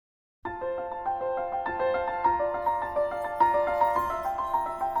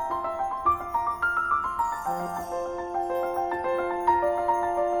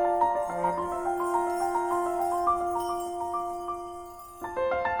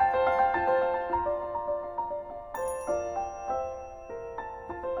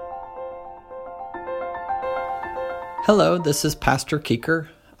Hello, this is Pastor Keeker.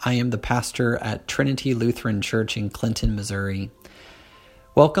 I am the pastor at Trinity Lutheran Church in Clinton, Missouri.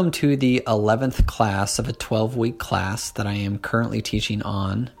 Welcome to the 11th class of a 12-week class that I am currently teaching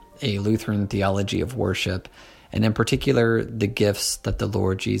on a Lutheran theology of worship, and in particular, the gifts that the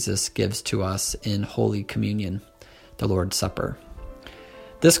Lord Jesus gives to us in Holy Communion, the Lord's Supper.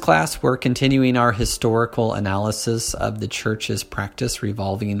 This class, we're continuing our historical analysis of the Church's practice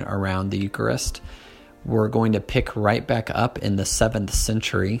revolving around the Eucharist. We're going to pick right back up in the 7th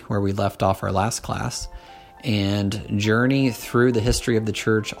century, where we left off our last class, and journey through the history of the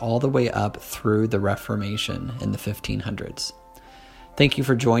Church all the way up through the Reformation in the 1500s. Thank you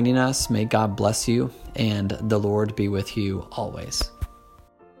for joining us. May God bless you, and the Lord be with you always.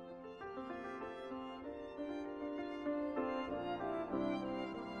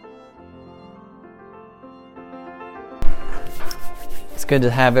 It's good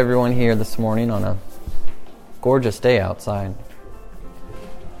to have everyone here this morning on a gorgeous day outside.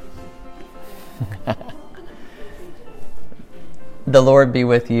 The Lord be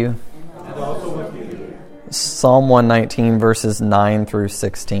with you. And also with you. Psalm 119, verses 9 through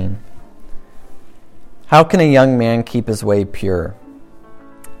 16. How can a young man keep his way pure?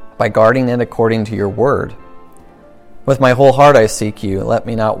 By guarding it according to your word. With my whole heart I seek you. Let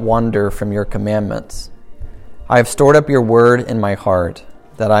me not wander from your commandments. I have stored up your word in my heart,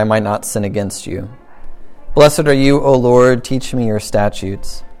 that I might not sin against you. Blessed are you, O Lord, teach me your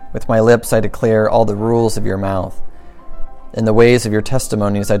statutes. With my lips I declare all the rules of your mouth. In the ways of your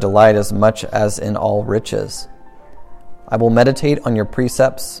testimonies I delight as much as in all riches. I will meditate on your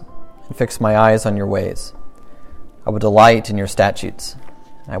precepts and fix my eyes on your ways. I will delight in your statutes,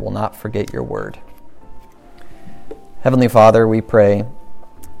 and I will not forget your word. Heavenly Father, we pray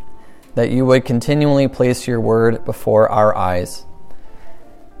that you would continually place your word before our eyes,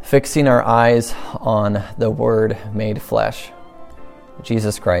 fixing our eyes on the Word made flesh,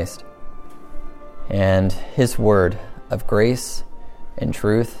 Jesus Christ, and his word of grace and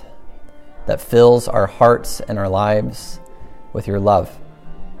truth that fills our hearts and our lives with your love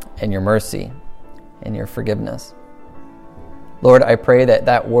and your mercy and your forgiveness. Lord, I pray that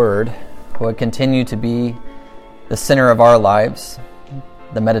that word would continue to be the center of our lives,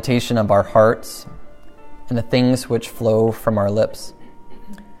 the meditation of our hearts, and the things which flow from our lips,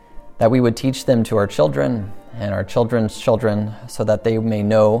 that we would teach them to our children and our children's children so that they may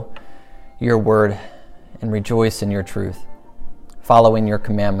know your word and rejoice in your truth, following your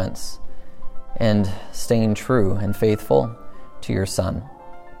commandments and staying true and faithful to your Son.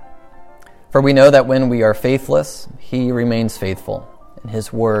 For we know that when we are faithless, he remains faithful, and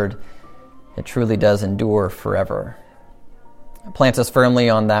his word, it truly does endure forever. Plant us firmly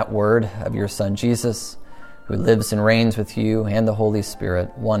on that word of your Son, Jesus, who lives and reigns with you and the Holy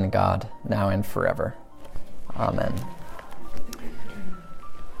Spirit, one God, now and forever. Amen.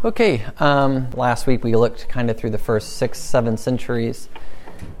 Okay, last week we looked kind of through the first 6-7 centuries,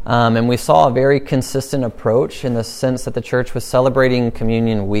 and we saw a very consistent approach in the sense that the church was celebrating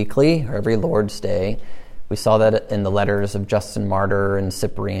communion weekly, or every Lord's Day. We saw that in the letters of Justin Martyr and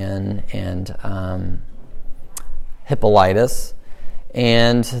Cyprian and Hippolytus,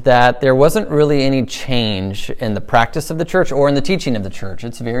 and that there wasn't really any change in the practice of the church or in the teaching of the church.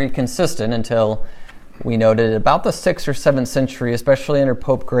 It's very consistent until we noted about the 6th or 7th century, especially under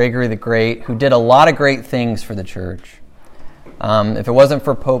Pope Gregory the Great, who did a lot of great things for the church. If it wasn't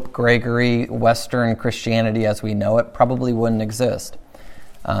for Pope Gregory, Western Christianity as we know it probably wouldn't exist.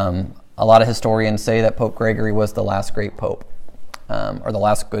 A lot of historians say that Pope Gregory was the last great pope, or the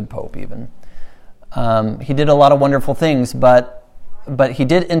last good pope even. He did a lot of wonderful things, but he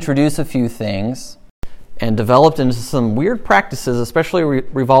did introduce a few things and developed into some weird practices, especially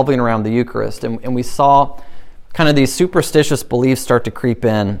revolving around the Eucharist. And we saw kind of these superstitious beliefs start to creep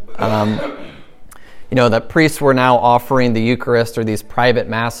in. That priests were now offering the Eucharist or these private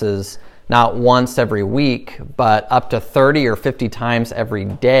masses not once every week, but up to 30 or 50 times every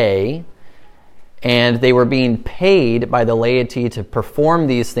day. And they were being paid by the laity to perform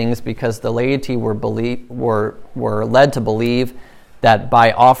these things because the laity were led to believe that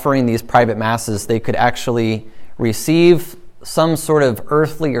by offering these private masses, they could actually receive some sort of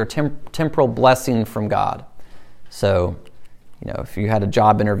earthly or temporal blessing from God. So, if you had a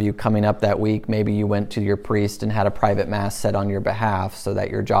job interview coming up that week, maybe you went to your priest and had a private mass said on your behalf so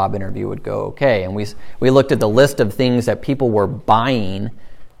that your job interview would go okay. And we looked at the list of things that people were buying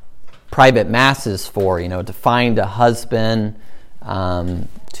private masses for, to find a husband,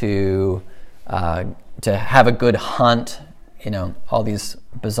 to have a good hunt, all these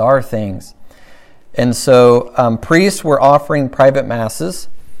bizarre things. And so priests were offering private masses,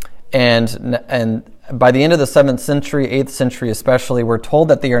 and by the end of the 7th century, 8th century especially, we're told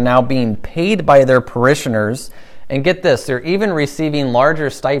that they are now being paid by their parishioners. And get this, they're even receiving larger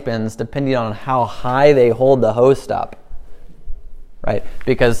stipends depending on how high they hold the host up. Right?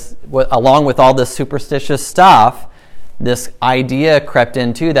 Because along with all this superstitious stuff, this idea crept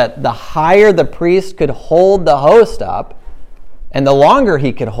in too that the higher the priest could hold the host up, and the longer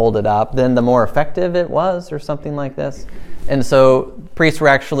he could hold it up, then the more effective it was, or something like this. And so priests were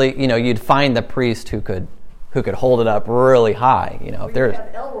actually, you'd find the priest who could hold it up really high. If there's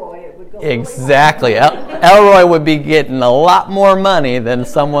Elroy, it would go exactly. Elroy would be getting a lot more money than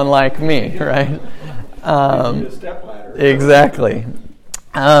someone like me, right? Exactly.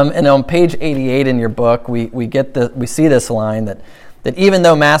 And on page 88 in your book, we see this line that even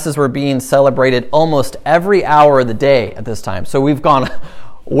though masses were being celebrated almost every hour of the day at this time, so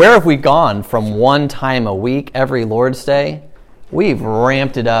where have we gone from one time a week every Lord's Day? We've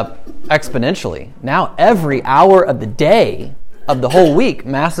ramped it up exponentially. Now every hour of the day of the whole week,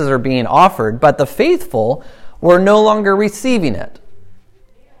 masses are being offered, but the faithful were no longer receiving it.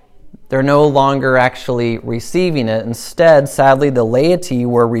 They're no longer actually receiving it. Instead, sadly, the laity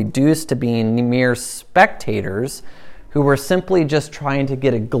were reduced to being mere spectators who were simply just trying to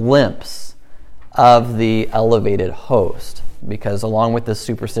get a glimpse of the elevated host. Because along with this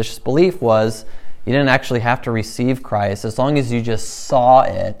superstitious belief was you didn't actually have to receive Christ. As long as you just saw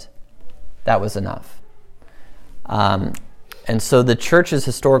it, that was enough. And so the church's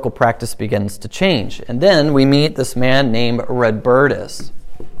historical practice begins to change. And then we meet this man named Radbertus.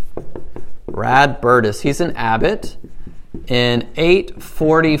 Radbertus. He's an abbot. In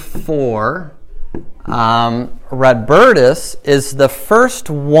 844, Radbertus is the first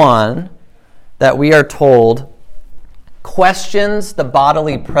one that we are told questions the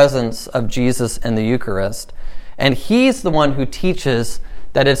bodily presence of Jesus in the Eucharist. And he's the one who teaches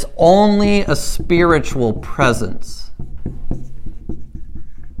that it's only a spiritual presence.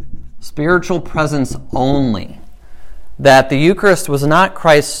 Spiritual presence only. That the Eucharist was not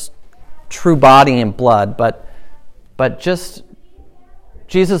Christ's true body and blood, but just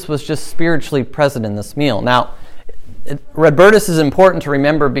Jesus was just spiritually present in this meal. Now, Radbertus is important to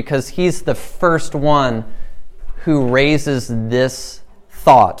remember because he's the first one who raises this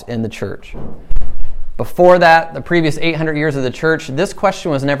thought in the church. Before that, the previous 800 years of the church, this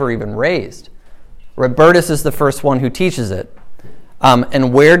question was never even raised. Radbertus is the first one who teaches it.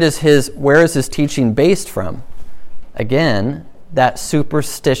 And where is his teaching based from? Again, that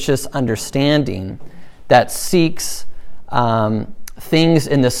superstitious understanding that seeks things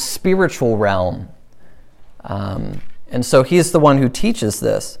in the spiritual realm. And so he's the one who teaches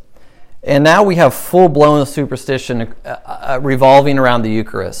this. And now we have full-blown superstition revolving around the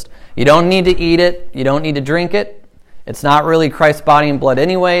Eucharist. You don't need to eat it. You don't need to drink it. It's not really Christ's body and blood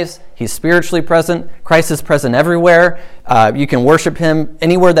anyways. He's spiritually present. Christ is present everywhere. You can worship him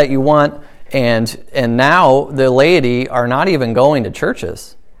anywhere that you want. And now the laity are not even going to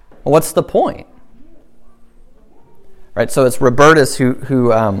churches. What's the point? Right. So it's Radbertus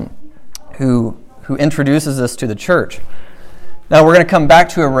who introduces this to the church. Now we're going to come back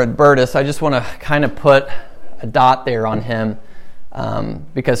to a Radbertus. I just want to kind of put a dot there on him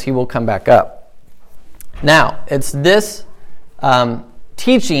because he will come back up. Now it's this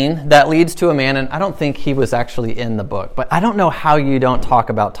teaching that leads to a man, and I don't think he was actually in the book, but I don't know how you don't talk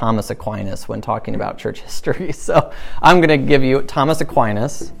about Thomas Aquinas when talking about church history. So I'm going to give you Thomas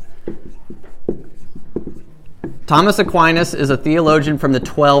Aquinas. Thomas Aquinas is a theologian from the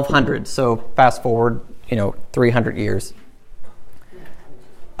 1200s, so fast forward, 300 years.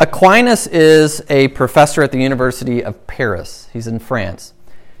 Aquinas is a professor at the University of Paris. He's in France.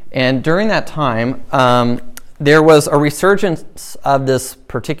 And during that time, there was a resurgence of this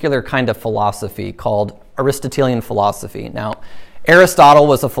particular kind of philosophy called Aristotelian philosophy. Now, Aristotle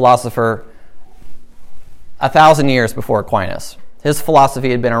was a philosopher 1,000 years before Aquinas. His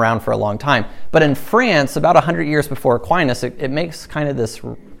philosophy had been around for a long time. But in France, about 100 years before Aquinas, it makes kind of this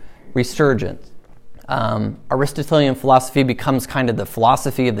resurgence. Aristotelian philosophy becomes kind of the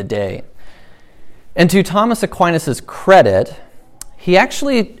philosophy of the day. And to Thomas Aquinas' credit, he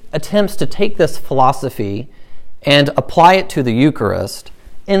actually attempts to take this philosophy and apply it to the Eucharist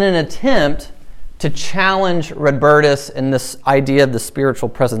in an attempt to challenge Radbertus in this idea of the spiritual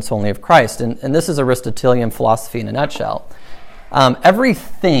presence only of Christ. And this is Aristotelian philosophy in a nutshell.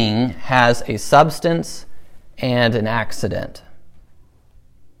 Everything has a substance and an accident.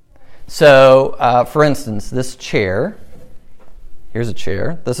 So, for instance, this chair, here's a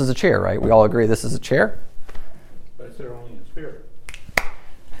chair. This is a chair, right? We all agree this is a chair? But it's there only in spirit.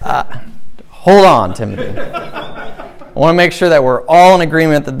 Hold on, Timothy. I want to make sure that we're all in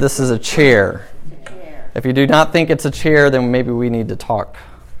agreement that this is a chair. If you do not think it's a chair, then maybe we need to talk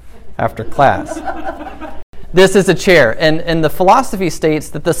after class. This is a chair. And the philosophy states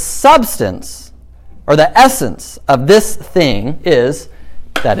that the substance or the essence of this thing is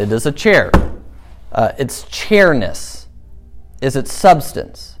that it is a chair. Its chairness is its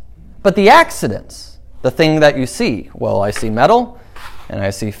substance. But the accidents, the thing that you see, well, I see metal, and I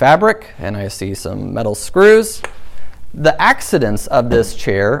see fabric, and I see some metal screws. The accidents of this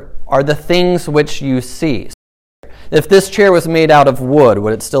chair are the things which you see. If this chair was made out of wood,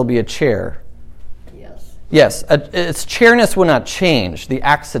 would it still be a chair? Yes. Yes. Its chairness will not change. The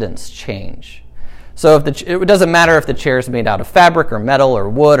accidents change. So it doesn't matter if the chair is made out of fabric or metal or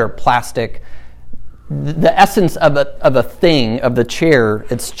wood or plastic. The essence of a thing, of the chair,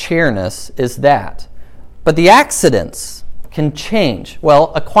 its chairness, is that. But the accidents can change.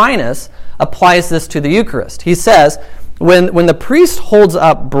 Well, Aquinas applies this to the Eucharist. He says, when the priest holds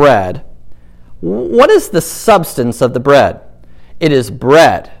up bread, what is the substance of the bread? It is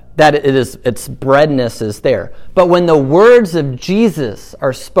bread. Its breadness is there. But when the words of Jesus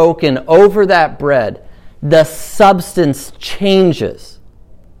are spoken over that bread, the substance changes.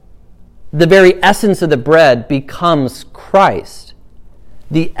 The very essence of the bread becomes Christ.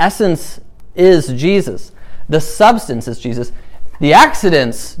 The essence is Jesus. The substance is Jesus. The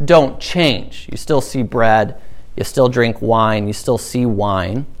accidents don't change. You still see bread. You still drink wine. You still see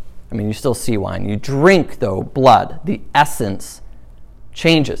wine. You still see wine. You drink, though, blood. The essence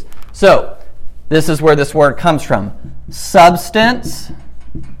changes. So, this is where this word comes from. Substance,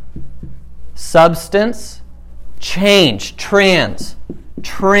 change,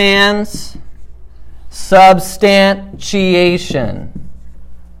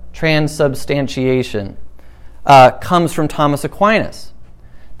 transubstantiation comes from Thomas Aquinas.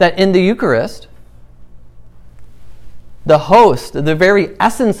 That in the Eucharist, the host, the very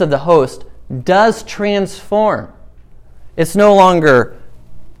essence of the host, does transform. It's no longer,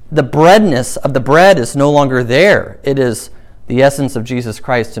 the breadness of the bread is no longer there. It is the essence of Jesus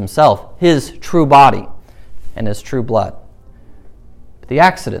Christ himself, his true body and his true blood. But the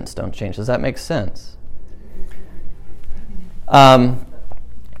accidents don't change. Does that make sense?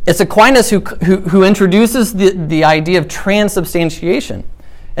 It's Aquinas who introduces the idea of transubstantiation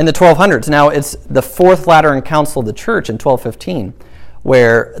in the 1200s. Now, it's the Fourth Lateran Council of the Church in 1215,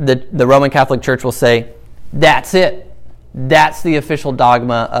 where the Roman Catholic Church will say, that's it. That's the official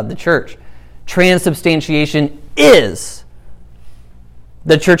dogma of the Church. Transubstantiation is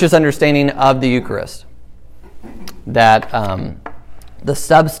the Church's understanding of the Eucharist. That the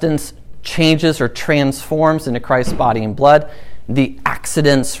substance changes or transforms into Christ's body and blood. The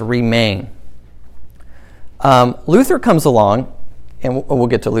accidents remain. Luther comes along, and we'll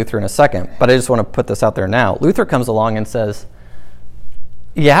get to Luther in a second, but I just want to put this out there now. Luther comes along and says,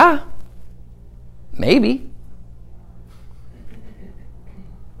 yeah, maybe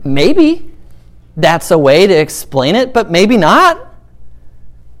that's a way to explain it, but maybe not.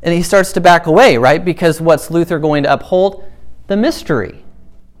 And he starts to back away, right? Because what's Luther going to uphold? The mystery.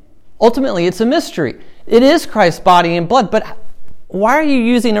 Ultimately, it's a mystery. It is Christ's body and blood, but why are you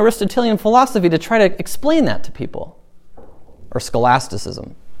using Aristotelian philosophy to try to explain that to people? Or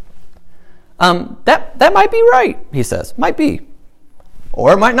scholasticism? That might be right, he says. Might be.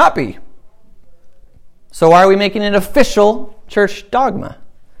 Or it might not be. So why are we making it official church dogma?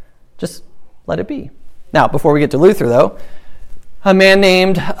 Just let it be. Now, before we get to Luther, though, a man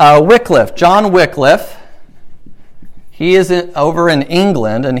named Wycliffe, John Wycliffe, he is over in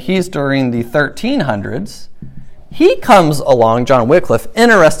England, and he's during the 1300s. He comes along, John Wycliffe,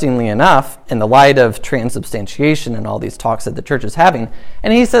 interestingly enough, in the light of transubstantiation and all these talks that the church is having,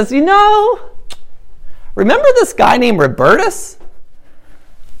 and he says, remember this guy named Robertus?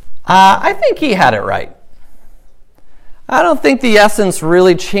 I think he had it right. I don't think the essence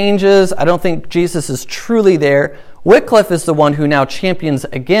really changes. I don't think Jesus is truly there. Wycliffe is the one who now champions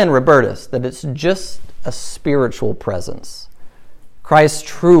again Robertus, that it's just a spiritual presence. Christ's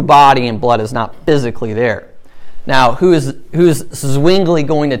true body and blood is not physically there. Now, who's Zwingli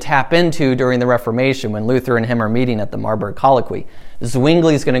going to tap into during the Reformation when Luther and him are meeting at the Marburg Colloquy?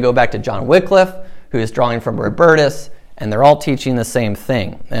 Zwingli is going to go back to John Wycliffe, who is drawing from Robertus, and they're all teaching the same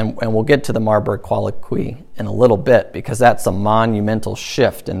thing. And we'll get to the Marburg Colloquy in a little bit, because that's a monumental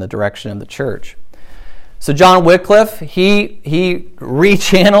shift in the direction of the church. So John Wycliffe, he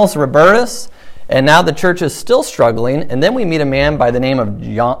rechannels Robertus, and now the church is still struggling. And then we meet a man by the name of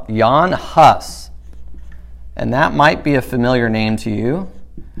Jan Hus. And that might be a familiar name to you.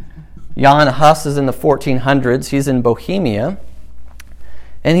 Jan Hus is in the 1400s. He's in Bohemia.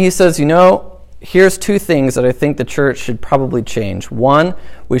 And he says, here's two things that I think the church should probably change. One,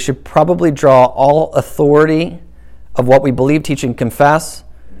 we should probably draw all authority of what we believe, teach, and confess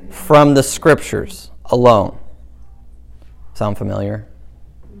from the Scriptures alone. Sound familiar?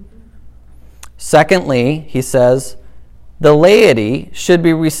 Secondly, he says, the laity should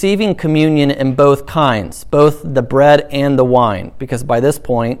be receiving communion in both kinds, both the bread and the wine, because by this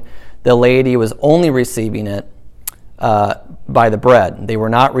point, the laity was only receiving it by the bread. They were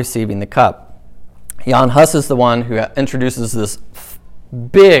not receiving the cup. Jan Hus is the one who introduces this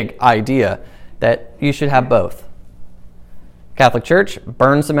big idea that you should have both. Catholic Church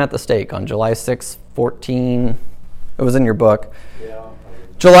burns them at the stake on July 6, 14. It was in your book. Yeah.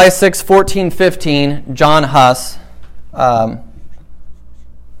 July 6, 1415, John Huss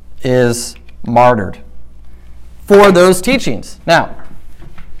is martyred for those teachings. Now,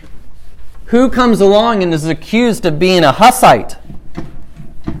 who comes along and is accused of being a Hussite?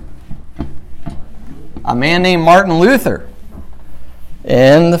 A man named Martin Luther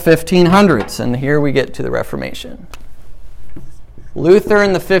in the 1500s. And here we get to the Reformation. Luther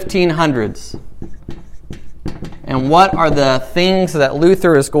in the 1500s. And what are the things that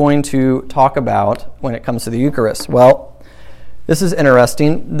Luther is going to talk about when it comes to the Eucharist? Well, this is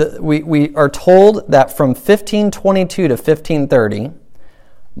interesting. We are told that from 1522 to 1530,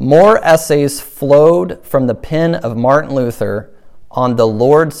 more essays flowed from the pen of Martin Luther on the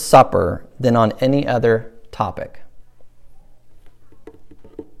Lord's Supper than on any other topic.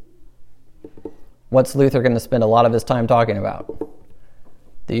 What's Luther going to spend a lot of his time talking about?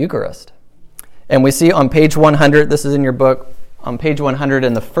 The Eucharist. And we see on page 100, this is in your book, on page 100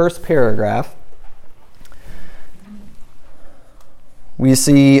 in the first paragraph, we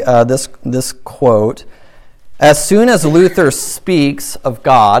see this quote, "As soon as Luther speaks of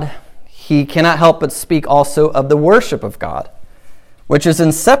God, he cannot help but speak also of the worship of God, which is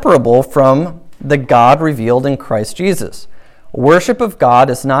inseparable from the God revealed in Christ Jesus. Worship of God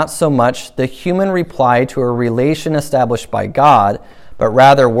is not so much the human reply to a relation established by God, but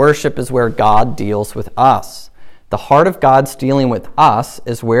rather worship is where God deals with us. The heart of God's dealing with us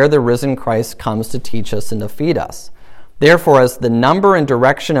is where the risen Christ comes to teach us and to feed us. Therefore, as the number and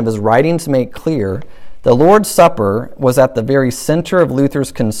direction of his writings make clear, the Lord's Supper was at the very center of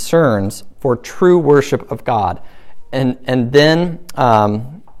Luther's concerns for true worship of God." And then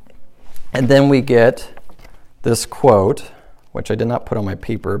we get this quote, which I did not put on my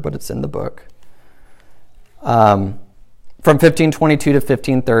paper, but it's in the book. From 1522 to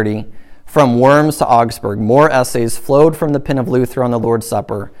 1530, from Worms to Augsburg, more essays flowed from the pen of Luther on the Lord's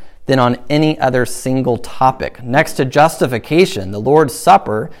Supper than on any other single topic. Next to justification, the Lord's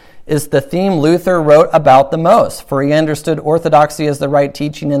Supper is the theme Luther wrote about the most, for he understood orthodoxy as the right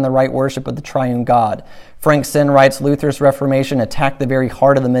teaching and the right worship of the triune God. Frank Sinn writes, Luther's Reformation attacked the very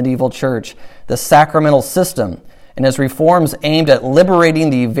heart of the medieval church, the sacramental system, and his reforms aimed at liberating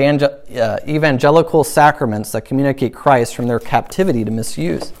the evangelical sacraments that communicate Christ from their captivity to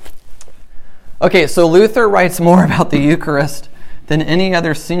misuse. Okay, so Luther writes more about the Eucharist than any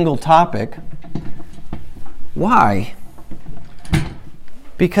other single topic. Why?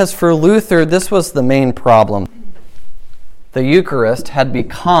 Because for Luther, this was the main problem. The Eucharist had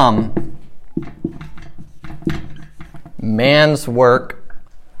become man's work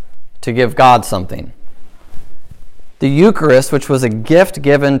to give God something. The Eucharist, which was a gift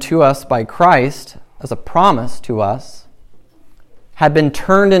given to us by Christ as a promise to us, had been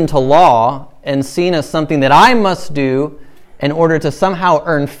turned into law and seen as something that I must do in order to somehow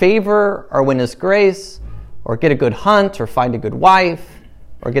earn favor or win his grace or get a good hunt or find a good wife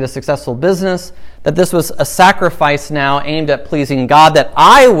or get a successful business, that this was a sacrifice now aimed at pleasing God that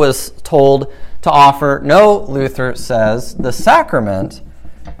I was told to offer. No, Luther says, the sacrament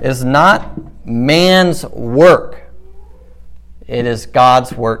is not man's work. It is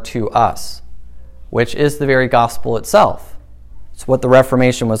God's work to us, which is the very gospel itself. It's what the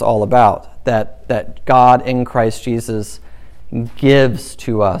Reformation was all about, that God in Christ Jesus gives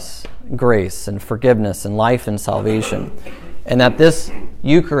to us grace and forgiveness and life and salvation. And that this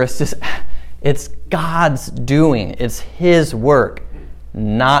Eucharist it's God's doing. It's his work,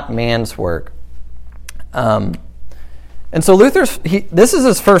 not man's work. And so Luther's, this is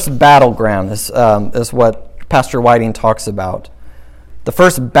his first battleground, is what Pastor Whiting talks about. The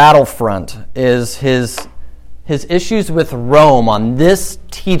first battlefront is his issues with Rome on this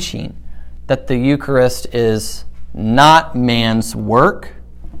teaching that the Eucharist is not man's work,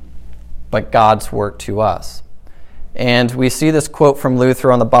 but God's work to us. And we see this quote from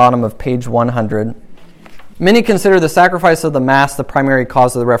Luther on the bottom of page 100. Many consider the sacrifice of the Mass the primary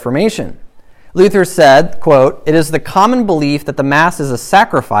cause of the Reformation. Luther said, quote, "It is the common belief that the Mass is a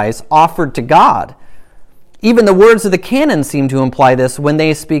sacrifice offered to God. Even the words of the canon seem to imply this when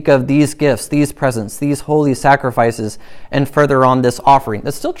they speak of these gifts, these presents, these holy sacrifices, and further on this offering."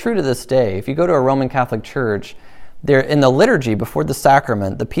 That's still true to this day. If you go to a Roman Catholic church, there in the liturgy before the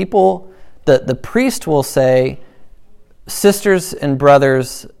sacrament, the priest will say, "Sisters and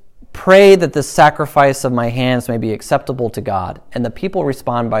brothers, pray that this sacrifice of my hands may be acceptable to God." And the people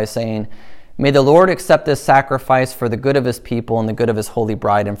respond by saying, "May the Lord accept this sacrifice for the good of his people and the good of his holy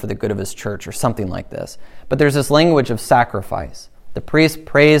bride and for the good of his church," or something like this. But there's this language of sacrifice. The priest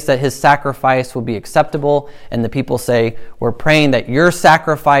prays that his sacrifice will be acceptable, and the people say, "We're praying that your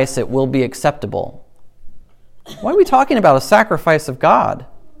sacrifice, it will be acceptable." Why are we talking about a sacrifice of God?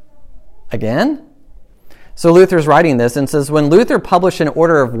 Again? So Luther's writing this and says, when Luther published an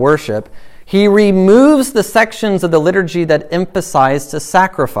order of worship, he removes the sections of the liturgy that emphasized the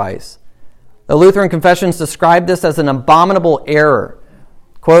sacrifice. The Lutheran confessions describe this as an abominable error.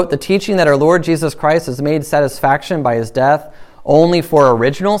 Quote, "The teaching that our Lord Jesus Christ has made satisfaction by his death only for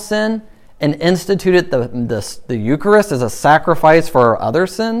original sin and instituted the Eucharist as a sacrifice for our other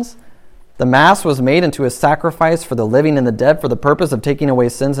sins. The Mass was made into a sacrifice for the living and the dead for the purpose of taking away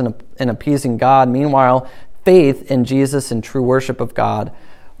sins and appeasing God. Meanwhile, faith in Jesus and true worship of God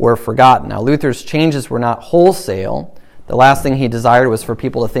were forgotten." Now, Luther's changes were not wholesale. The last thing he desired was for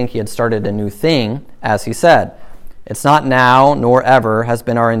people to think he had started a new thing, as he said, "It's not now, nor ever, has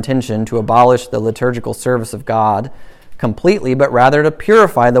been our intention to abolish the liturgical service of God completely, but rather to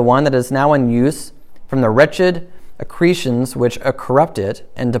purify the one that is now in use from the wretched accretions which corrupt it,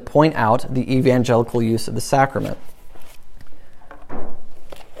 and to point out the evangelical use of the sacrament."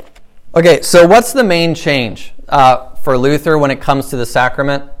 Okay, so what's the main change for Luther when it comes to the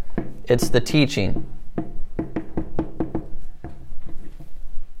sacrament? It's the teaching.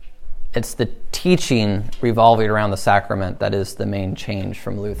 It's the teaching revolving around the sacrament that is the main change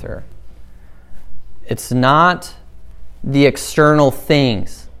from Luther. It's not the external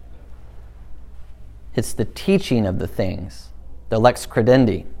things. It's the teaching of the things, the lex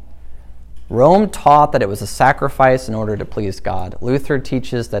credendi. Rome taught that it was a sacrifice in order to please God. Luther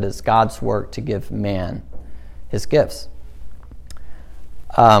teaches that it's God's work to give man his gifts.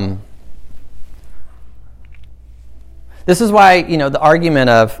 This is why, the argument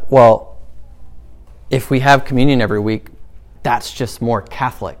of, well, if we have communion every week, that's just more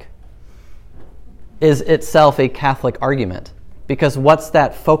Catholic, is itself a Catholic argument. Because what's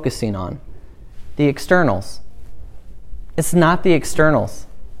that focusing on? The externals. It's not the externals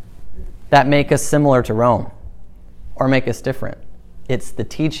that make us similar to Rome or make us different. It's the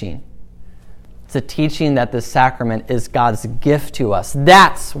teaching. It's the teaching that the sacrament is God's gift to us.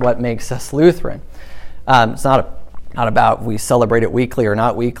 That's what makes us Lutheran. It's not about we celebrate it weekly or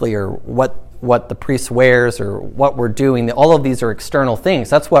not weekly, or what the priest wears or what we're doing. All of these are external things.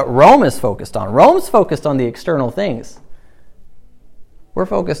 That's what Rome is focused on. Rome's focused on the external things. We're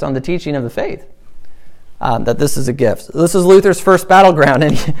focused on the teaching of the faith, that this is a gift. This is Luther's first battleground,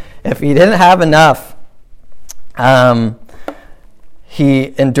 and if he didn't have enough,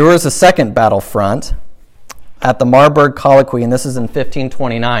 he endures a second battlefront at the Marburg Colloquy, and this is in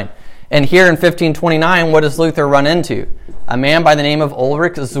 1529. And here in 1529, what does Luther run into? A man by the name of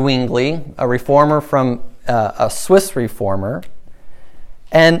Ulrich Zwingli, a reformer from a Swiss reformer.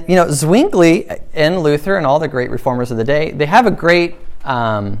 And, Zwingli and Luther and all the great reformers of the day, they have a great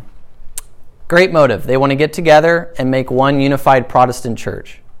motive. They want to get together and make one unified Protestant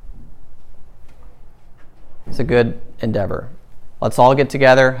church. It's a good endeavor. Let's all get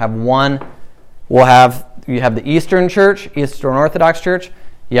together, have one. You have the Eastern Church, Eastern Orthodox Church.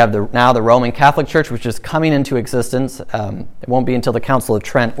 You have now the Roman Catholic Church, which is coming into existence. It won't be until the Council of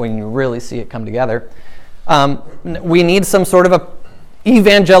Trent when you really see it come together. We need some sort of a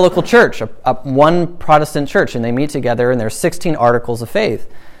evangelical church, one Protestant church, and they meet together, and there's 16 articles of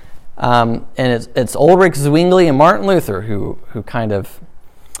faith. And it's Ulrich Zwingli and Martin Luther who kind of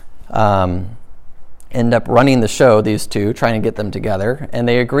end up running the show, these two, trying to get them together. And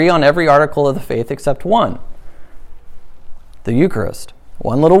they agree on every article of the faith except one, the Eucharist.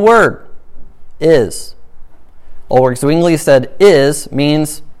 One little word, is. Ulrich Zwingli said is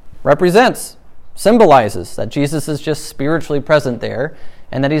means represents, symbolizes that Jesus is just spiritually present there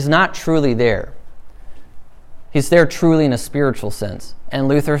and that he's not truly there. He's there truly in a spiritual sense. And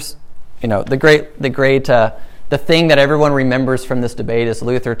Luther's, the thing that everyone remembers from this debate is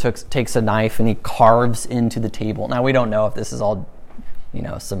Luther takes a knife and he carves into the table. Now, we don't know if this is all,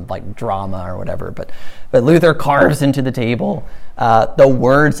 some like drama or whatever, but Luther carves into the table the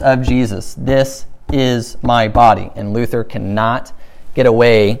words of Jesus. This is my body. And Luther cannot get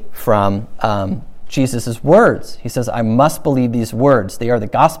away from Jesus' words. He says, I must believe these words. They are the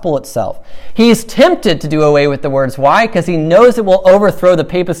gospel itself. He's tempted to do away with the words. Why? Because he knows it will overthrow the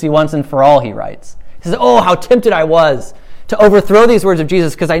papacy once and for all, he writes. He says, oh, how tempted I was to overthrow these words of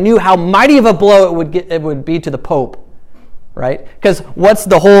Jesus, because I knew how mighty of a blow it would be to the Pope, right? Because what's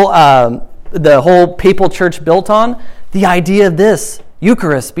the whole papal church built on? The idea of this,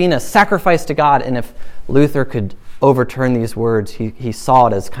 Eucharist being a sacrifice to God. And if Luther could overturn these words, he saw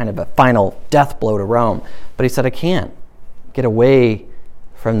it as kind of a final death blow to Rome. But he said, I can't get away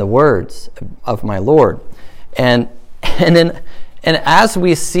from the words of my Lord. And as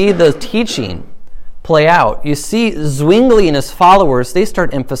we see the teaching play out, you see Zwingli and his followers, they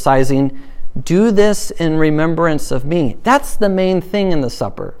start emphasizing, do this in remembrance of me. That's the main thing in the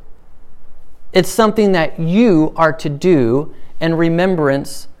supper. It's something that you are to do in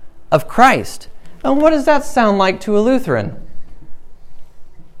remembrance of Christ. And what does that sound like to a Lutheran?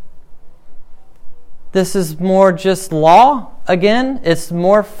 This is more just law again. It's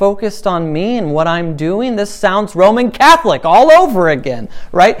more focused on me and what I'm doing. This sounds Roman Catholic all over again,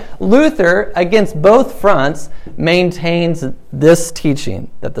 right? Luther, against both fronts, maintains this teaching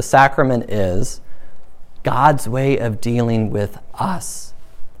that the sacrament is God's way of dealing with us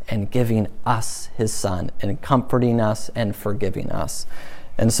and giving us his Son and comforting us and forgiving us.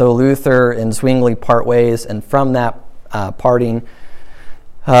 And so Luther and Zwingli part ways, and from that parting,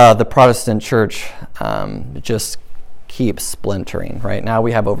 the Protestant church just keeps splintering. Right now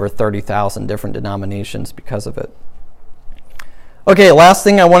we have over 30,000 different denominations because of it. Okay, last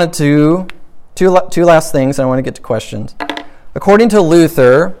thing I wanted to, two last things, and I want to get to questions. According to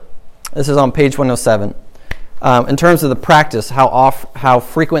Luther, this is on page 107, in terms of the practice, how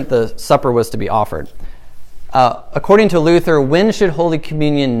frequent the supper was to be offered. According to Luther, when should Holy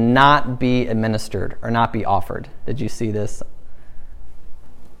Communion not be administered or not be offered? Did you see this?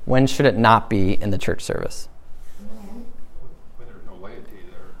 When should it not be in the church service? When there's no laity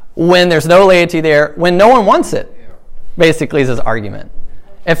there. When there's no laity there, when no one wants it, basically is his argument.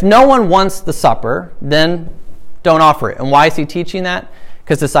 If no one wants the supper, then don't offer it. And why is he teaching that?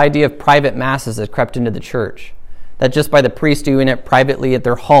 Because this idea of private masses has crept into the church. That just by the priest doing it privately at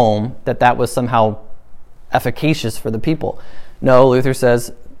their home, that was somehow efficacious for the people. No, Luther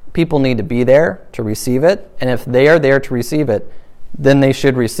says people need to be there to receive it, and if they are there to receive it, then they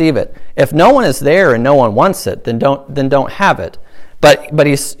should receive it. If no one is there and no one wants it, then don't have it. But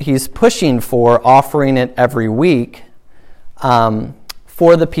he's pushing for offering it every week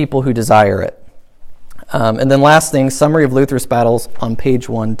for the people who desire it. And then last thing, summary of Luther's battles on page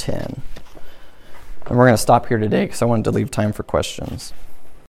 110. And we're going to stop here today because I wanted to leave time for questions.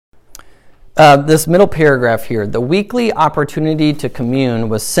 This middle paragraph here, the weekly opportunity to commune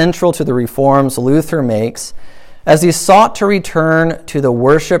was central to the reforms Luther makes as he sought to return to the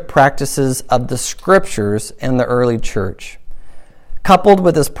worship practices of the Scriptures in the early church. Coupled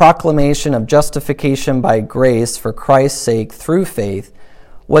with his proclamation of justification by grace for Christ's sake through faith,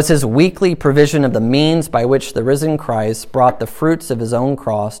 was his weekly provision of the means by which the risen Christ brought the fruits of his own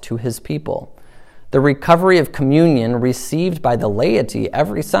cross to his people. The recovery of communion received by the laity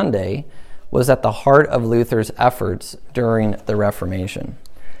every Sunday was at the heart of Luther's efforts during the Reformation.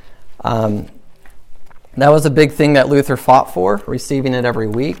 That was a big thing that Luther fought for, receiving it every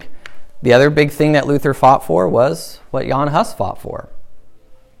week. The other big thing that Luther fought for was what Jan Hus fought for.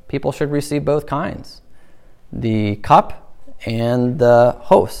 People should receive both kinds, the cup and the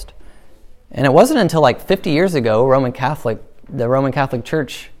host. And it wasn't until like 50 years ago, the Roman Catholic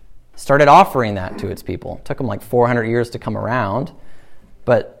Church started offering that to its people. It took them like 400 years to come around,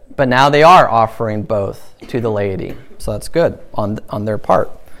 but now they are offering both to the laity. So that's good on their part.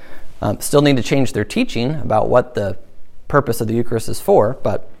 Still need to change their teaching about what the purpose of the Eucharist is for,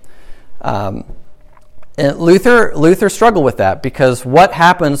 but and Luther struggled with that, because what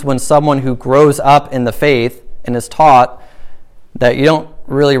happens when someone who grows up in the faith and is taught that you don't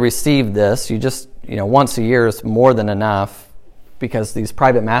really receive this, you just, once a year is more than enough because these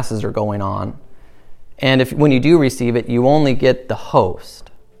private masses are going on, and when you do receive it, you only get the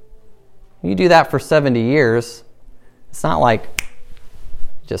host. You do that for 70 years, it's not like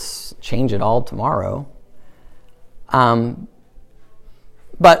just change it all tomorrow.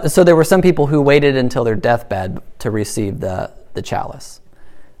 But so there were some people who waited until their deathbed to receive the chalice.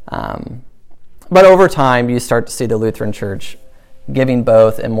 But over time, you start to see the Lutheran Church giving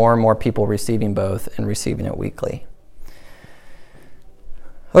both, and more people receiving both and receiving it weekly.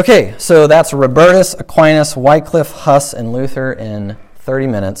 Okay, so that's Robertus, Aquinas, Wycliffe, Huss, and Luther in 30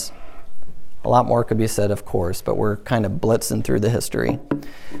 minutes. A lot more could be said, of course, but we're kind of blitzing through the history.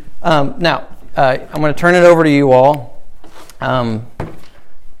 Now, I'm going to turn it over to you all.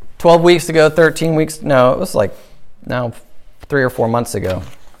 12 weeks ago, 13 weeks, no, it was like now 3 or 4 months ago,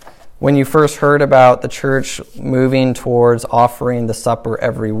 when you first heard about the church moving towards offering the supper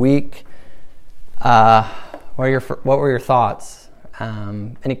every week, what were your thoughts?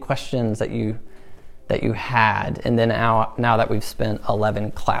 Any questions that you had? And then now that we've spent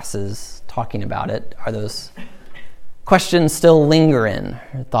 11 classes talking about it, are those questions still lingering?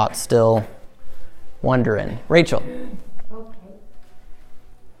 Or thoughts still wondering? Rachel. Okay.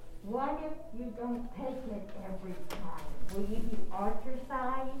 What if you don't take it every time? Will you be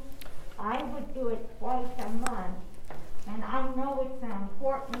ostracized? I would do it twice a month, and I know it's an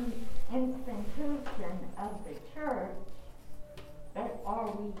important institution of the church, but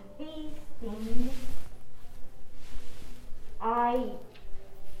are we feasting? I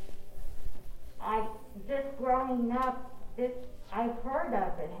just growing up, I've heard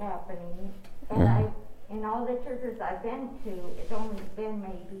of it happening, but in all the churches I've been to, it's only been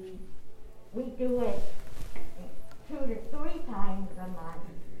maybe, we do it 2 to 3 times a month.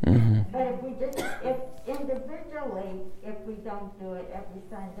 Mm-hmm. But if individually, if we don't do it every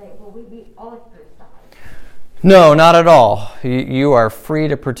Sunday, will we be ostracized? No, not at all. You are free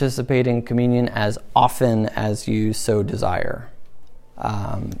to participate in communion as often as you so desire.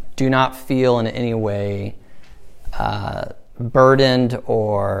 Do not feel in any way burdened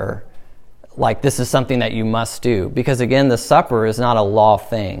or like this is something that you must do. Because again, the supper is not a law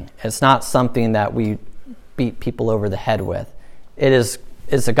thing. It's not something that we beat people over the head with.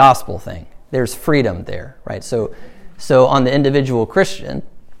 It's a gospel thing. There's freedom there, right? So on the individual Christian,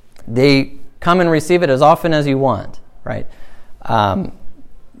 they come and receive it as often as you want, right?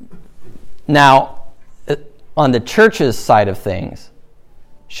 Now, on the church's side of things,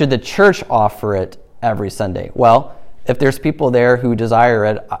 should the church offer it every Sunday? Well, if there's people there who desire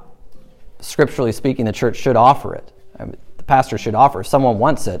it, scripturally speaking, the church should offer it. The pastor should offer. If someone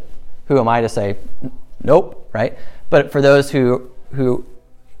wants it, who am I to say, nope, right? But for those who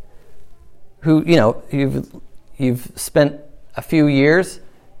you know, you've spent a few years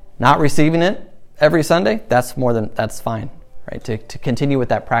not receiving it every Sunday, that's fine, right? To continue with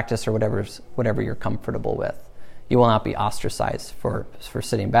that practice or whatever you're comfortable with. You will not be ostracized for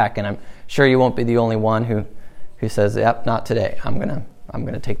sitting back, and I'm sure you won't be the only one who says, "Yep, not today. I'm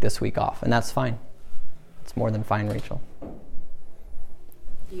gonna take this week off," and that's fine. It's more than fine, Rachel.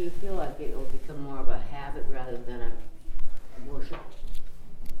 Do you feel like it will become more of a habit rather than a worship?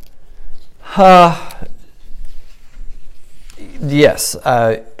 Yes,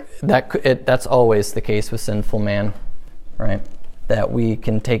 that's always the case with sinful man, right? That we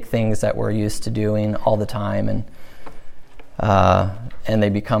can take things that we're used to doing all the time and they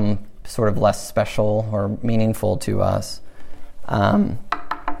become sort of less special or meaningful to us.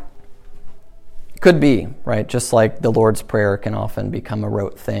 Could be, right? Just like the Lord's Prayer can often become a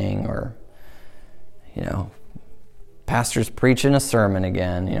rote thing, or, you know, pastor's preaching a sermon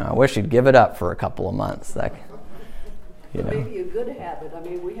again. You know, I wish he'd give it up for a couple of months. That, you know. Maybe a good habit. I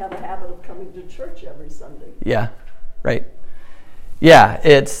mean, we have a habit of coming to church every Sunday. Yeah, right. Yeah,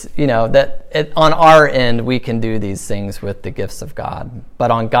 it's, you know, on our end, we can do these things with the gifts of God. But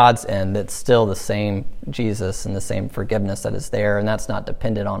on God's end, it's still the same Jesus and the same forgiveness that is there. And that's not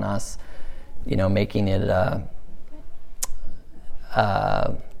dependent on us, you know, making it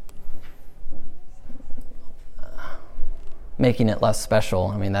making it less special.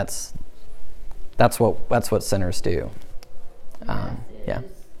 I mean, that's what sinners do. Yeah.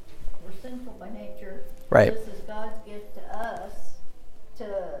 We're sinful by nature. Right. This is God's gift to us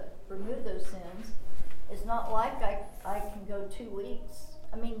to remove those sins. It's not like I can go 2 weeks.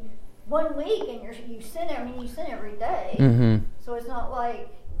 I mean, 1 week and you sin. I mean, you sin every day. Mm-hmm. So it's not like.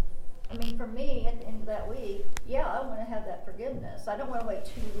 I mean, for me, at the end of that week, yeah, I want to have that forgiveness. I don't want to wait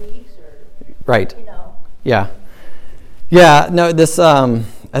 2 weeks or. Right. You know. Yeah. Yeah, no, this, I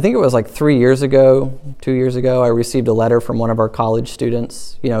think it was like 2 years ago, I received a letter from one of our college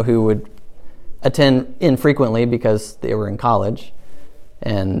students, you know, who would attend infrequently because they were in college.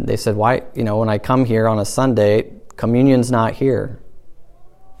 And they said, why, you know, when I come here on a Sunday, communion's not here.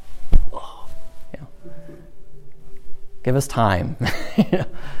 Oh, yeah. Give us time.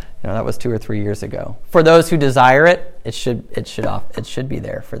 You know, that was 2 or 3 years ago. For those who desire it, it should be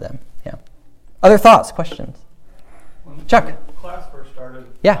there for them. Yeah. Other thoughts, questions? Chuck. When the class first started,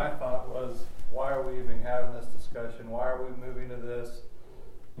 Yeah. my thought was, why are we even having this discussion? Why are we moving to this?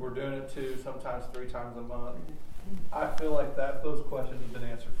 We're doing it 2, sometimes 3 times a month. I feel like those questions have been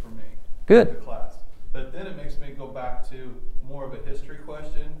answered for me. Good. In the class. But then it makes me go back to more of a history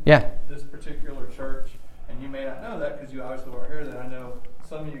question. Yeah. This particular church, and you may not know that because you obviously weren't here, then I know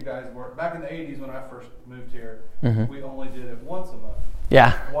some of you you guys were, back in the 80s when I first moved here, Mhm. we only did it once a month.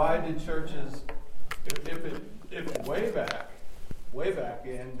 Yeah. Why did churches, if way back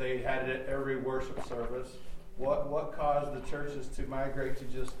in, they had it at every worship service, what caused the churches to migrate to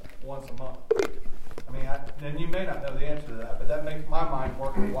just once a month? I mean, and you may not know the answer to that, but that makes my mind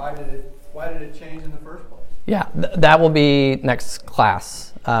work. Why did it change in the first place? Yeah, that will be next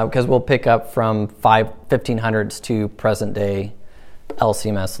class, because we'll pick up from 1500s to present day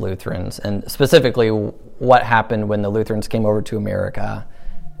LCMS Lutherans, and specifically what happened when the Lutherans came over to America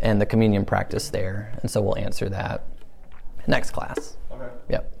and the communion practice there. And so we'll answer that next class. Okay.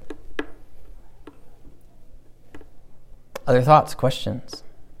 Yep. Other thoughts, questions?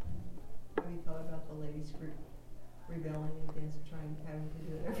 Have you thought about the ladies group rebelling against trying having to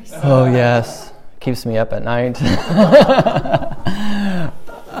do it every Sunday? Oh, yes. Keeps me up at night.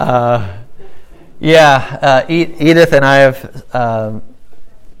 Edith and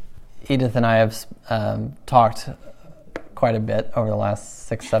I have talked quite a bit over the last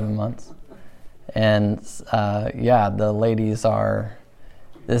 6-7 months, and the ladies are.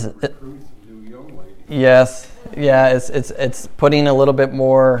 Yes, yeah, it's putting a little bit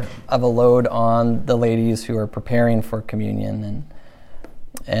more of a load on the ladies who are preparing for communion,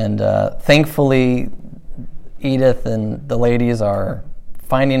 and thankfully, Edith and the ladies are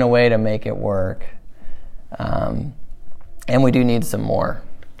finding a way to make it work, and we do need some more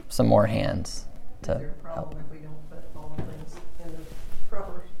hands to Is there a help. problem if we don't put all the things in the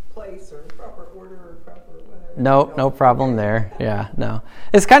proper place or proper order or proper whatever? No problem there. Yeah, no.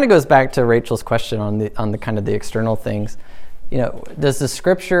 This kind of goes back to Rachel's question on the kind of the external things. You know, does the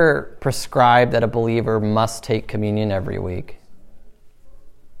Scripture prescribe that a believer must take communion every week?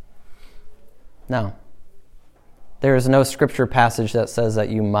 No. There is no Scripture passage that says that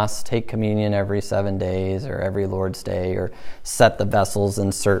you must take communion every 7 days or every Lord's Day or set the vessels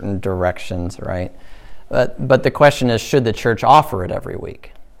in certain directions, right? But the question is, should the church offer it every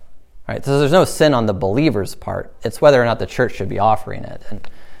week? Right? So there's no sin on the believer's part. It's whether or not the church should be offering it.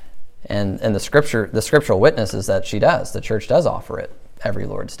 And the scriptural witness is that she does. The church does offer it every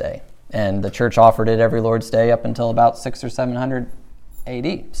Lord's Day. And the church offered it every Lord's Day up until about 600 or 700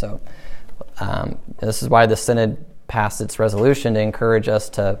 AD. So this is why the Synod passed its resolution to encourage us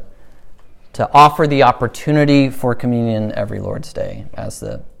to offer the opportunity for communion every Lord's Day, as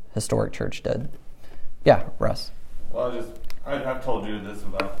the historic church did. Yeah, Russ. Well, I've told you this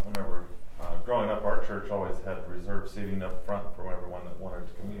about whenever growing up, our church always had reserved seating up front for everyone that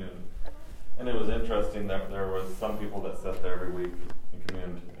wanted communion. And it was interesting that there was some people that sat there every week and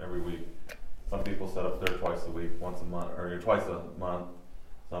communed every week. Some people sat up there twice a week, once a month, or twice a month.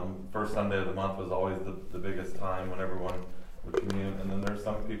 Some first Sunday of the month was always the biggest time when everyone would commune. And then there's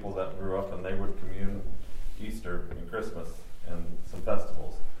some people that grew up and they would commune Easter and Christmas and some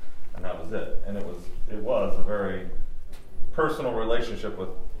festivals. And that was it. And it was a very personal relationship with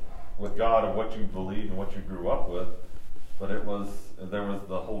God and what you believed and what you grew up with, but there was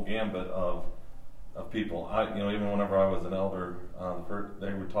the whole gambit of people. Even whenever I was an elder,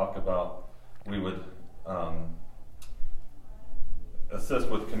 they would talk about, we would assist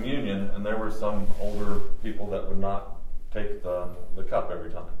with communion, and there were some older people that would not take the cup every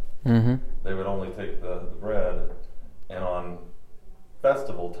time. Mm-hmm. They would only take the bread, and on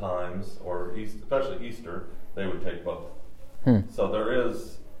festival times, or especially Easter, they would take both. So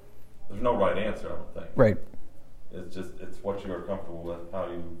there's no right answer, I don't think. Right. It's what you are comfortable with,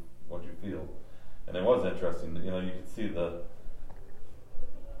 what you feel. And it was interesting, you could see the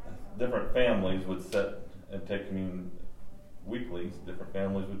different families would sit and take communion weekly. Different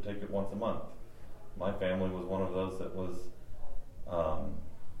families would take it once a month. My family was one of those that was,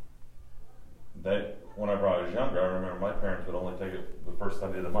 whenever I was younger, I remember my parents would only take it the first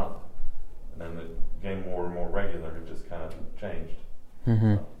Sunday of the month. And then it became more and more regular. It just kind of changed.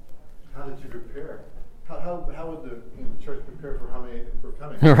 Mm-hmm. How did you prepare? How would the church prepare for how many were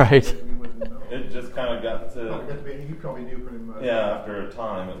coming? Right. We wouldn't know. It just kind of got to... You probably knew pretty much. Yeah, after a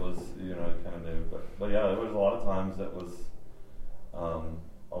time it was, it kind of knew. But yeah, there was a lot of times that was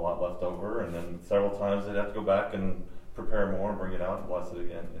a lot left over. And then several times they'd have to go back and prepare more and bring it out and bless it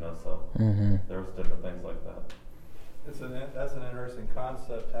again. So there was different things like that. That's an interesting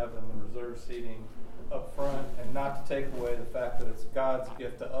concept, having the reserved seating up front, and not to take away the fact that it's God's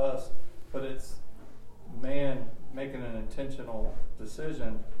gift to us, but it's man making an intentional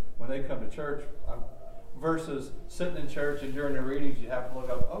decision when they come to church, versus sitting in church and during the readings you have to look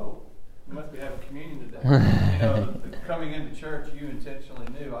up, oh, you must be having communion today. Coming into church, you intentionally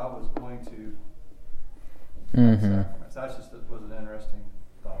knew I was going to have sacraments. That was an interesting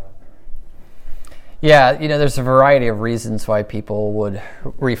thought. Yeah, there's a variety of reasons why people would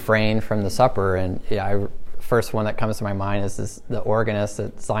refrain from the supper, and first one that comes to my mind is the organist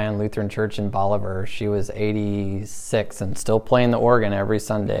at Zion Lutheran Church in Bolivar. She was 86 and still playing the organ every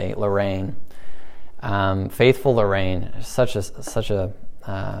Sunday, Lorraine. Faithful Lorraine, such a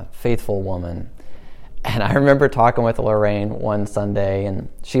faithful woman. And I remember talking with Lorraine one Sunday, and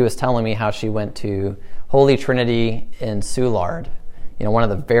she was telling me how she went to Holy Trinity in Soulard, one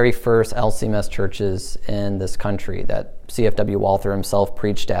of the very first LCMS churches in this country that C.F.W. Walther himself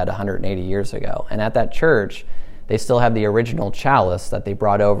preached at 180 years ago. And at that church, they still have the original chalice that they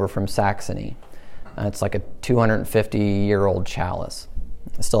brought over from Saxony. It's like a 250-year-old chalice.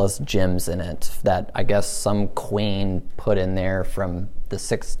 It still has gems in it that I guess some queen put in there from the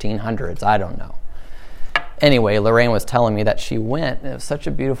 1600s. I don't know. Anyway, Lorraine was telling me that she went, and it was such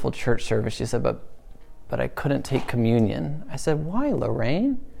a beautiful church service. She said, but I couldn't take communion. I said, why,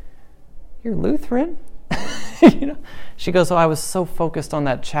 Lorraine? You're Lutheran? She goes, I was so focused on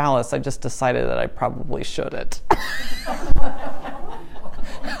that chalice, I just decided that I probably shouldn't.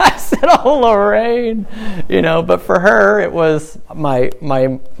 I said, Lorraine, but for her, it was my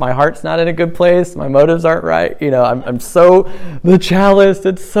heart's not in a good place. My motives aren't right. The chalice,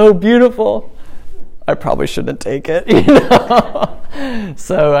 it's so beautiful. I probably shouldn't take it,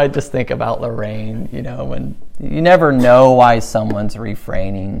 So I just think about Lorraine, when you never know why someone's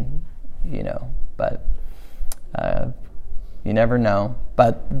refraining, but you never know.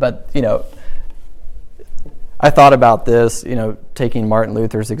 But I thought about this, taking Martin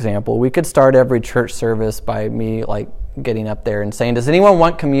Luther's example. We could start every church service by me getting up there and saying, does anyone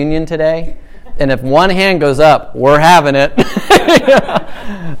want communion today? And if one hand goes up, we're having it.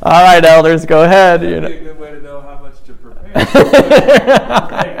 All right, elders, go ahead. That'd be a good way to know how much to prepare.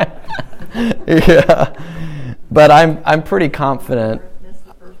 Yeah, but I'm pretty confident.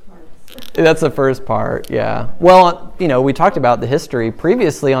 That's the first part. Yeah. Well, we talked about the history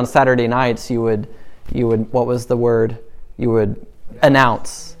previously. On Saturday nights, you would what was the word? You would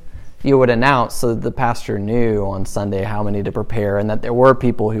announce. You would announce so that the pastor knew on Sunday how many to prepare, and that there were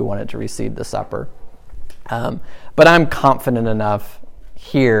people who wanted to receive the supper. But I'm confident enough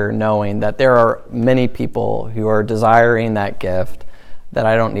here knowing that there are many people who are desiring that gift that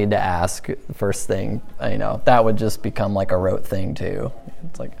I don't need to ask the first thing. That would just become like a rote thing too.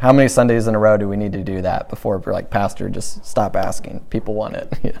 It's like, how many Sundays in a row do we need to do that before we're like, Pastor, just stop asking. People want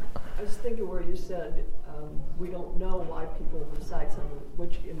it. I was thinking where you said we don't know why people decide something,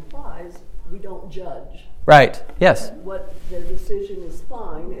 which implies we don't judge. Right, yes. What their decision is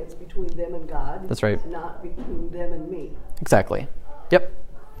fine, it's between them and God. That's right. Not between them and me. Exactly. Yep.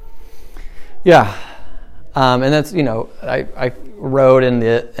 Yeah. And that's, I wrote in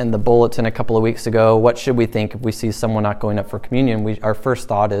the bulletin a couple of weeks ago, what should we think if we see someone not going up for communion? Our first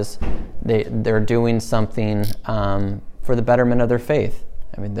thought is they're doing something for the betterment of their faith.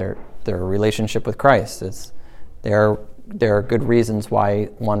 I mean, their relationship with Christ. There are good reasons why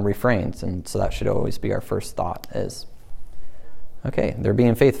one refrains, and so that should always be our first thought is, okay, they're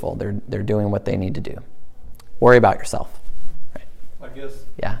being faithful. They're doing what they need to do. Worry about yourself. Right. I guess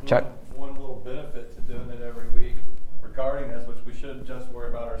Yeah, Chuck. One little benefit to doing it every week regarding this, which we shouldn't just worry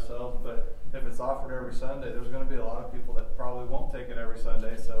about ourselves, but if it's offered every Sunday, there's going to be a lot of people that probably won't take it every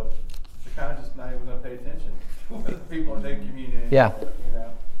Sunday, so you're kind of just not even going to pay attention to whether people are taking communion. Yeah.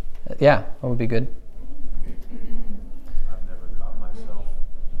 Yeah, that would be good. I've never caught myself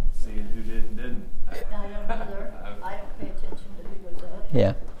seeing who did and didn't. I don't either. I don't pay attention to who goes up.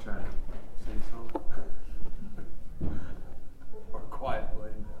 Yeah. Trying to say something. Or quietly.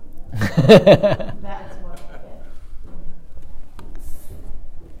 That's what I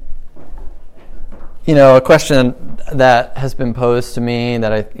get. A question that has been posed to me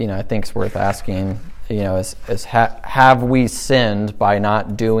that I think is worth asking, is have we sinned by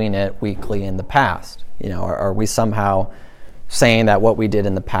not doing it weekly in the past? Are we somehow saying that what we did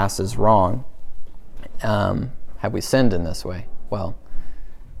in the past is wrong? Have we sinned in this way? Well,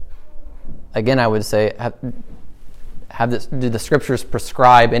 again, I would say, do the scriptures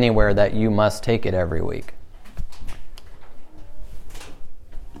prescribe anywhere that you must take it every week?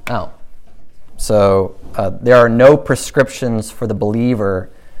 No. So there are no prescriptions for the believer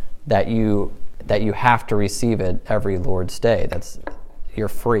that you have to receive it every Lord's Day. You're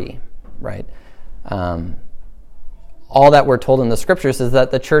free, right? All that we're told in the scriptures is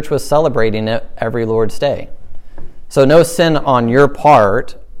that the church was celebrating it every Lord's Day. So no sin on your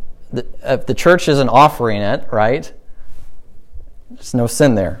part. If the church isn't offering it, right? There's no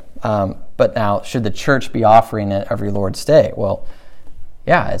sin there. But now, should the church be offering it every Lord's Day? Well,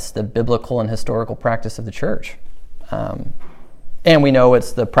 yeah, it's the biblical and historical practice of the church. And we know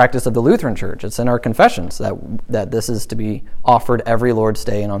it's the practice of the Lutheran Church. It's in our confessions that this is to be offered every Lord's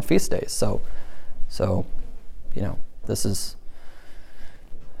Day and on feast days. So this is,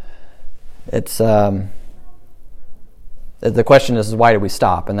 it's, the question is why did we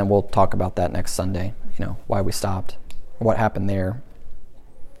stop? And then we'll talk about that next Sunday, why we stopped, what happened there.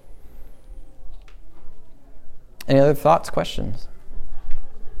 Any other thoughts, questions?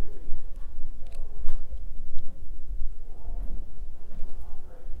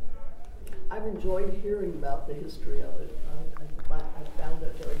 I've enjoyed hearing about the history of it. I found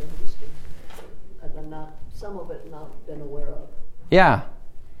it very interesting. And some of it not been aware of. Yeah.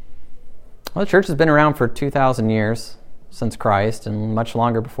 Well, the church has been around for 2,000 years since Christ and much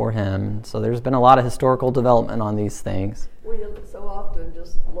longer before him. So there's been a lot of historical development on these things. We so often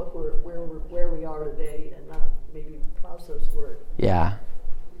just look where we are today and not maybe process where it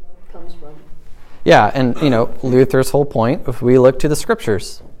comes from. Yeah, and Luther's whole point, if we look to the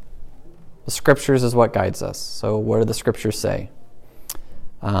Scriptures, the Scriptures is what guides us. So what do the Scriptures say?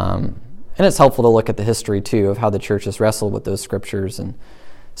 And it's helpful to look at the history, too, of how the church has wrestled with those Scriptures and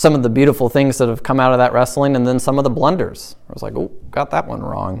some of the beautiful things that have come out of that wrestling, and then some of the blunders. I was like, oh, got that one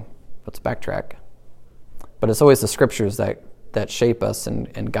wrong. Let's backtrack. But it's always the Scriptures that shape us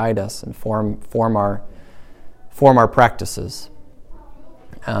and guide us and form our practices.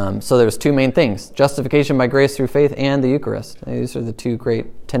 So there's two main things: justification by grace through faith and the Eucharist. These are the two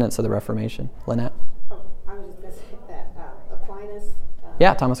great tenets of the Reformation. Lynette? Oh, I was just going to say that Aquinas.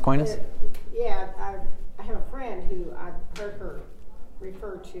 Yeah, Thomas Aquinas. I have a friend who I heard her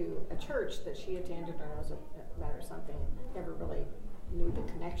refer to a church that she attended, or it was a matter of something. Never really knew the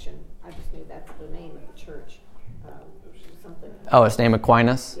connection. I just knew that's the name of the church. Something. Oh, it's named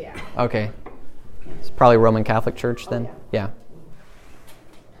Aquinas? Yeah. Okay. It's probably Roman Catholic Church then? Oh, yeah.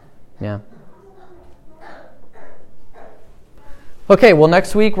 Yeah. Okay, well,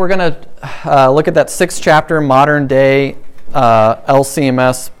 next week we're going to look at that 6th chapter, modern day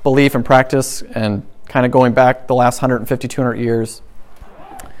LCMS, belief and practice, and kind of going back the last 150, 200 years,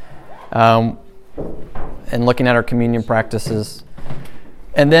 and looking at our communion practices.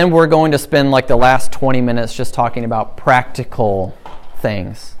 And then we're going to spend like the last 20 minutes just talking about practical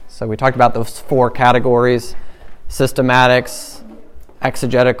things. So we talked about those 4 categories: systematics,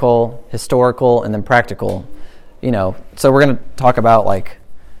 exegetical, historical, and then practical. So we're going to talk about like,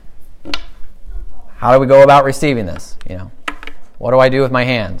 how do we go about receiving this? What do I do with my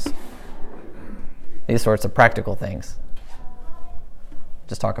hands? These sorts of practical things.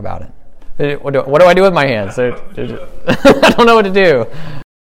 Just talk about it. What do I do with my hands? I don't know what to do.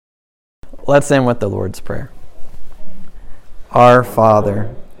 Let's end with the Lord's Prayer. Our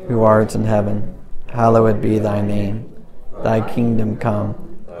Father, who art in heaven, hallowed be thy name. Thy kingdom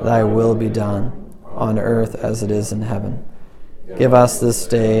come, thy will be done, on earth as it is in heaven. Give us this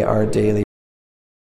day our daily